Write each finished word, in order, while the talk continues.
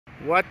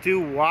What do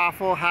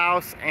Waffle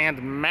House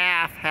and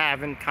math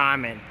have in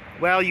common?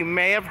 Well, you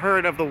may have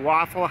heard of the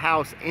Waffle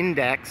House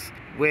Index,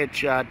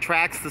 which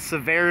tracks the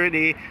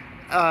severity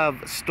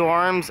of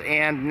storms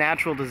and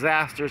natural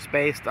disasters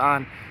based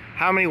on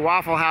how many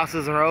Waffle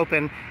Houses are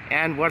open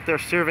and what they're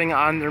serving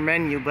on their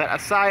menu. But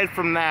aside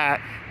from that,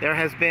 there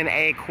has been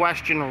a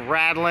question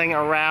rattling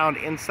around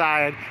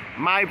inside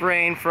my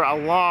brain for a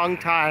long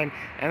time,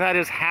 and that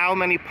is how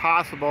many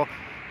possible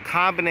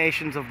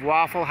combinations of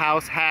Waffle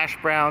House hash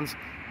browns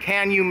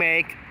can you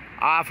make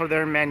off of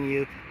their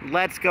menu?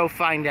 Let's go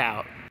find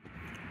out.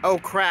 Oh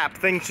crap,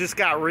 things just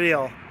got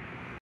real.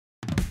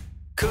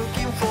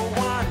 Cooking for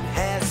one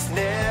has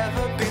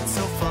never been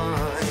so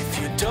fun.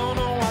 If you don't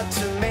know what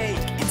to make,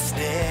 it's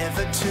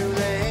never too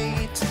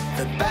late.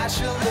 The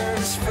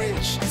bachelor's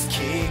fridge is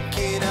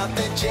kicking out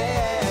the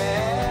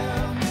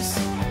jams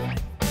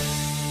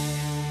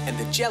and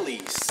the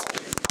jellies.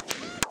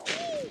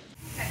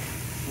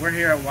 We're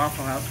here at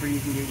Waffle House where you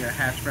can get your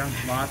hash browns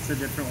lots of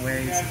different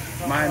ways.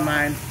 My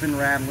mind's been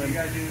rattling.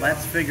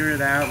 Let's figure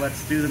it out.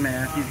 Let's do the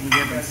math. You can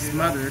get them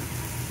smothered,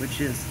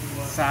 which is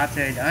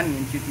sautéed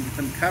onions. You can get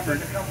them covered,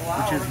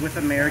 which is with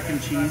American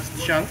cheese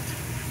chunked.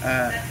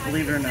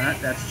 Believe it or not,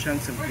 that's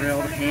chunks of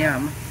grilled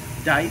ham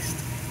diced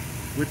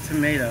with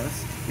tomatoes.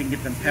 You can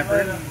get them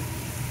peppered,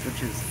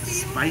 which is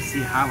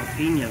spicy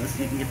jalapeños.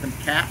 You can get them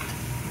capped,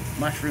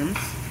 mushrooms.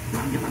 You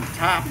can get them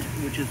topped,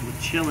 which is with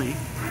chili.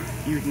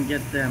 You can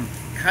get them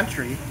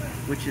country,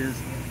 which is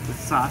with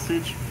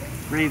sausage,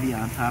 gravy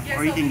on top,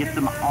 or you can get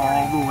them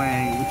all the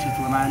way, which is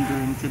what I'm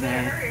doing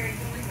today.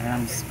 And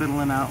I'm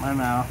spitting out my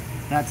mouth.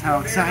 That's how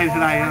excited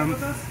I am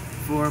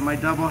for my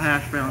double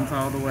hash browns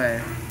all the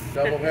way.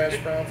 Double hash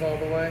browns all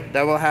the way?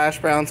 Double hash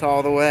browns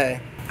all the way.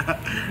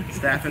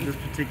 Staff at this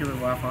particular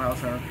Waffle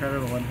House are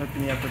incredible and hooked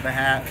me up with the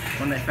hat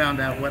when they found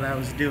out what I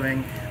was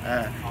doing,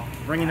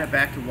 bringing it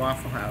back to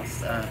Waffle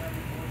House.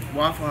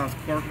 Waffle House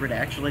corporate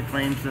actually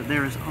claims that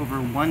there is over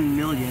 1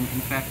 million,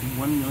 in fact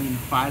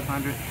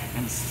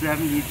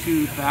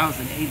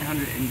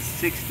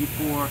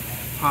 1,572,864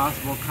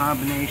 possible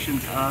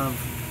combinations of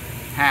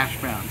hash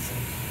browns.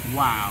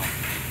 Wow.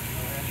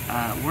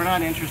 We're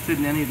not interested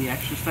in any of the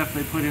extra stuff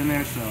they put in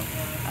there, so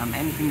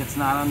anything that's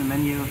not on the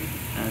menu,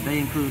 they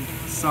include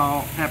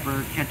salt,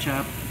 pepper,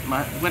 ketchup,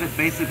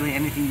 basically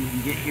anything you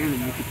can get here that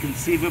you could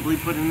conceivably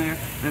put in there.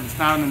 If it's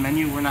not on the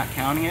menu, we're not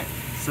counting it.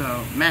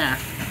 So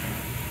math,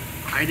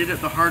 I did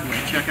it the hard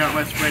way. Check out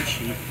my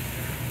spreadsheet.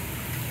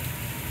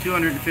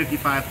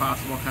 255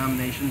 possible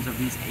combinations of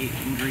these 8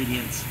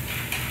 ingredients.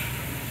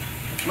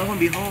 Lo and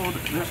behold,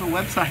 there's a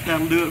website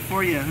that'll do it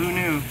for you. Who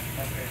knew?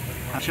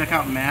 Check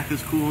out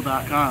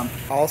mathiscool.com.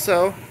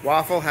 Also,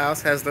 Waffle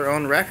House has their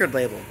own record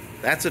label.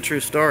 That's a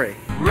true story.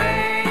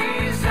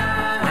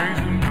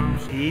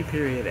 E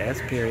period,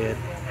 S period.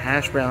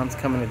 Hash browns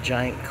come in a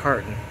giant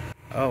carton.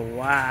 Oh,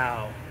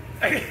 wow.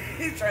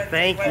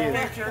 Thank you.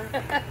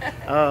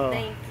 Oh,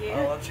 Thank you.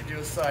 I'll let you do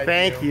a side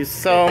thank view. you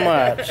so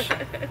much.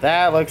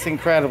 That looks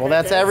incredible.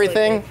 That's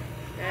everything?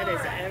 That is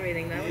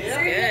everything. That looks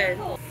good.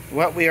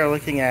 What we are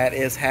looking at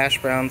is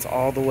hash browns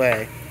all the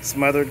way.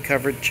 Smothered,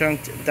 covered,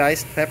 chunked,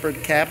 diced,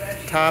 peppered,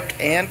 capped, topped,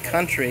 and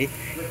country.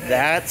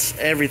 That's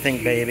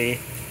everything, baby.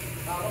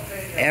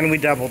 And we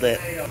doubled it.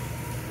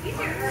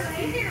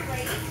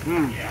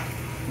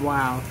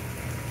 Wow.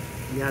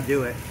 Yeah,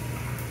 do it.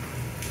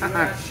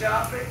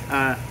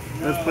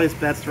 Let's place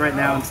bets right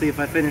now and see if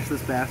I finish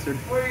this bastard.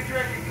 What are you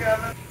drinking,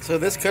 Kevin? So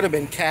this could have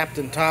been capped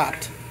and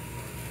topped.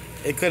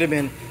 It could have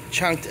been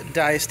chunked,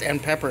 diced, and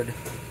peppered.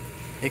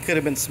 It could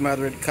have been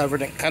smothered,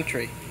 covered, and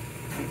country.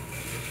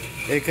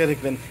 It could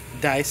have been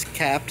diced,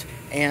 capped,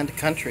 and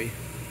country.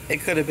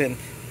 It could have been,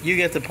 you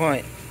get the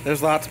point.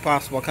 There's lots of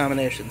possible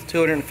combinations.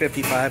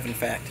 255, in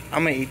fact.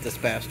 I'm gonna eat this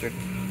bastard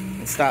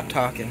and stop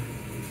talking.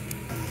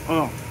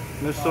 Oh,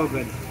 they're so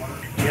good.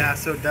 Yeah,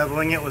 so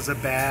doubling it was a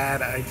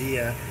bad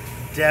idea.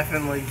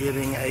 Definitely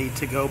getting a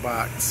to-go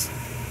box.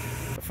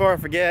 Before I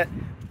forget,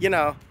 you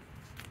know,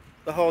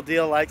 the whole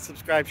deal, like,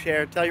 subscribe,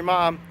 share, tell your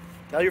mom,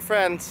 tell your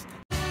friends.